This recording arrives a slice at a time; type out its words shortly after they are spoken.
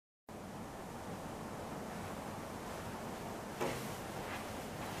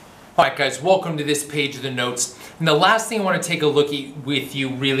Alright guys, welcome to this page of the notes. And the last thing I want to take a look at with you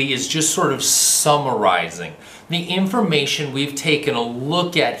really is just sort of summarizing the information we've taken a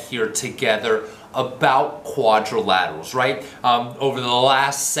look at here together about quadrilaterals, right? Over the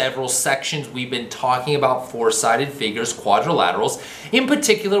last several sections we've been talking about four-sided figures, quadrilaterals. In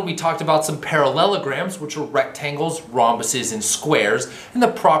particular, we talked about some parallelograms, which are rectangles, rhombuses, and squares, and the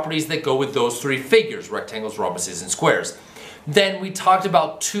properties that go with those three figures, rectangles, rhombuses, and squares. Then we talked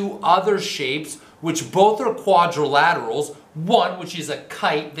about two other shapes, which both are quadrilaterals. One, which is a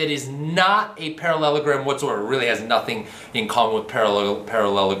kite that is not a parallelogram whatsoever. It really has nothing in common with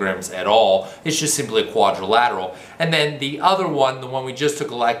parallelograms at all. It's just simply a quadrilateral. And then the other one, the one we just took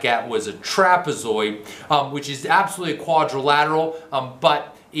a look at, was a trapezoid, which is absolutely a quadrilateral,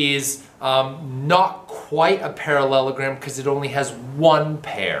 but is not quite a parallelogram because it only has one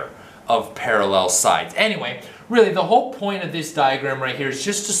pair of parallel sides. Anyway, really the whole point of this diagram right here is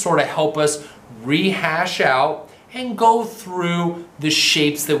just to sort of help us rehash out and go through the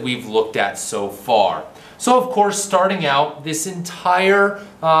shapes that we've looked at so far. So of course, starting out, this entire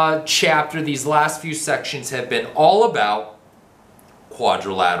chapter, these last few sections have been all about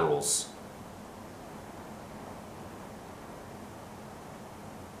quadrilaterals.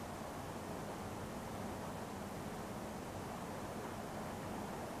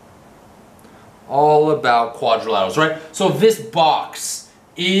 All about quadrilaterals, right? So this box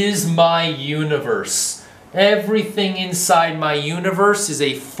is my universe. Everything inside my universe is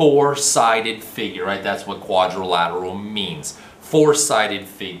a four-sided figure, right? That's what quadrilateral means. Four-sided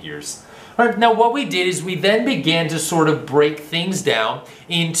figures. All right, now what we did is we then began to sort of break things down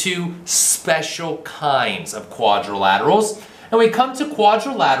into special kinds of quadrilaterals. And we come to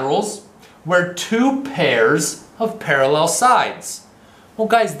quadrilaterals where two pairs of parallel sides. Well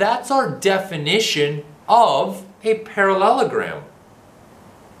guys, that's our definition of a parallelogram.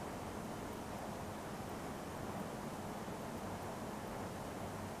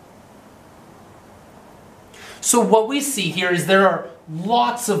 So what we see here is there are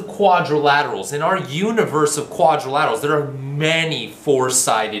lots of quadrilaterals. In our universe of quadrilaterals, there are many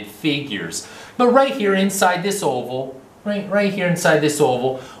four-sided figures. But right here inside this oval, right here inside this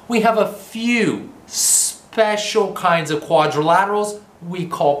oval, we have a few special kinds of quadrilaterals we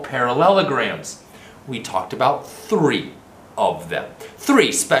call parallelograms. We talked about three of them.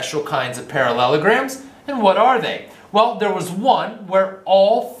 Three special kinds of parallelograms. And what are they? Well, there was one where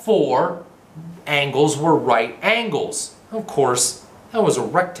all four angles were right angles. Of course, that was a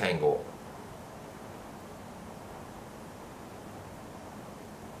rectangle.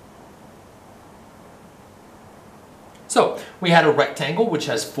 So, we had a rectangle which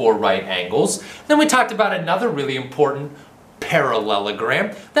has four right angles. Then we talked about another really important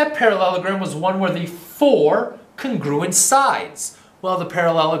parallelogram. That parallelogram was one where the four congruent sides. Well, the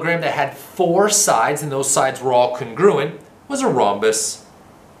parallelogram that had four sides and those sides were all congruent was a rhombus.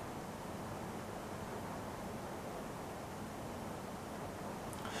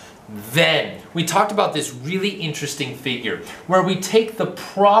 Then, we talked about this really interesting figure where we take the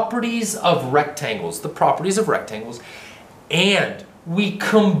properties of rectangles, and we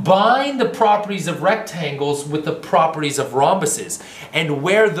combine the properties of rectangles with the properties of rhombuses. And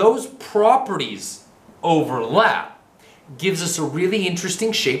where those properties overlap gives us a really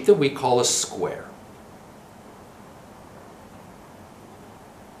interesting shape that we call a square.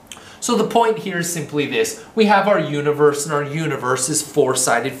 So the point here is simply this. We have our universe, and our universe is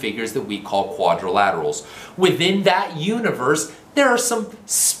four-sided figures that we call quadrilaterals. Within that universe, there are some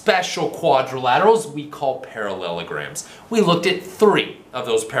special quadrilaterals we call parallelograms. We looked at three of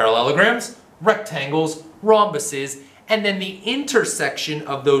those parallelograms: rectangles, rhombuses, and then the intersection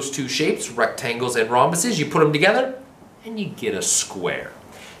of those two shapes, rectangles and rhombuses, you put them together and you get a square.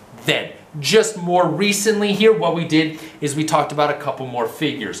 Then, just more recently here, what we did is we talked about a couple more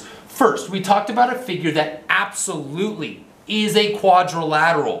figures. First, we talked about a figure that absolutely is a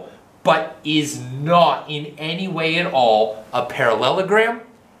quadrilateral, but is not in any way at all a parallelogram,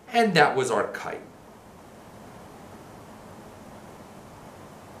 and that was our kite.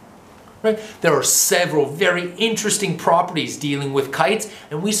 Right? There are several very interesting properties dealing with kites,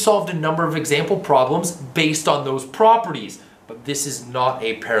 and we solved a number of example problems based on those properties. But this is not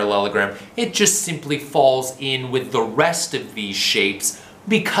a parallelogram. It just simply falls in with the rest of these shapes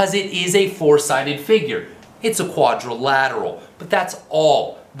because it is a four-sided figure. It's a quadrilateral, but that's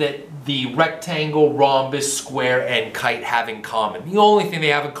all that the rectangle, rhombus, square, and kite have in common. The only thing they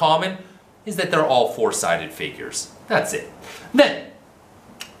have in common is that they're all four-sided figures. That's it. Then,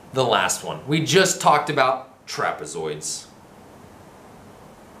 the last one. We just talked about trapezoids.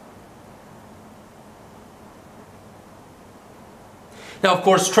 Now, of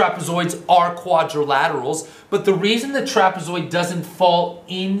course, trapezoids are quadrilaterals, but the reason the trapezoid doesn't fall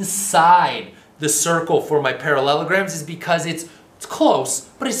inside the circle for my parallelograms is because it's close,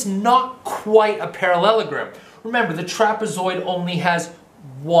 but it's not quite a parallelogram. Remember, the trapezoid only has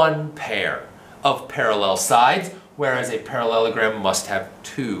one pair of parallel sides, whereas a parallelogram must have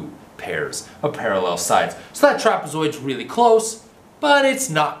two pairs of parallel sides. So that trapezoid's really close, but it's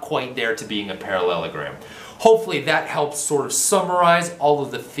not quite there to being a parallelogram. Hopefully that helps sort of summarize all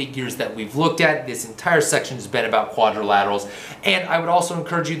of the figures that we've looked at. This entire section has been about quadrilaterals, and I would also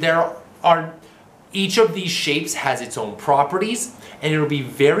encourage you, each of these shapes has its own properties, and it'll be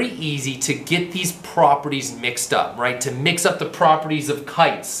very easy to get these properties mixed up, right? To mix up the properties of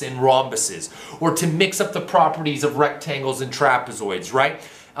kites and rhombuses, or to mix up the properties of rectangles and trapezoids, right?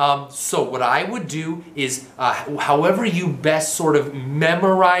 So what I would do is, however you best sort of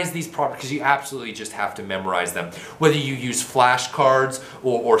memorize these properties, because you absolutely just have to memorize them. Whether you use flashcards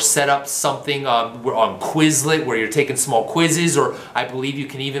or set up something on Quizlet where you're taking small quizzes, or I believe you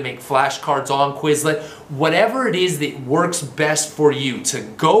can even make flashcards on Quizlet. Whatever it is that works best for you to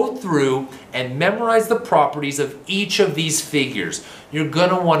go through and memorize the properties of each of these figures. You're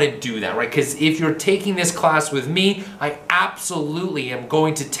gonna wanna do that, right? Because if you're taking this class with me, I absolutely am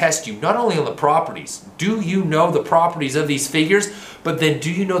going to test you, not only on the properties. Do you know the properties of these figures? But then do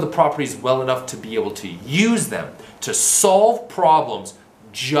you know the properties well enough to be able to use them to solve problems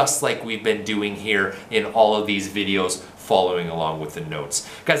just like we've been doing here in all of these videos following along with the notes.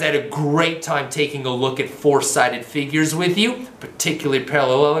 Guys, I had a great time taking a look at four-sided figures with you, particularly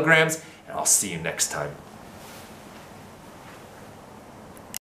parallelograms, and I'll see you next time.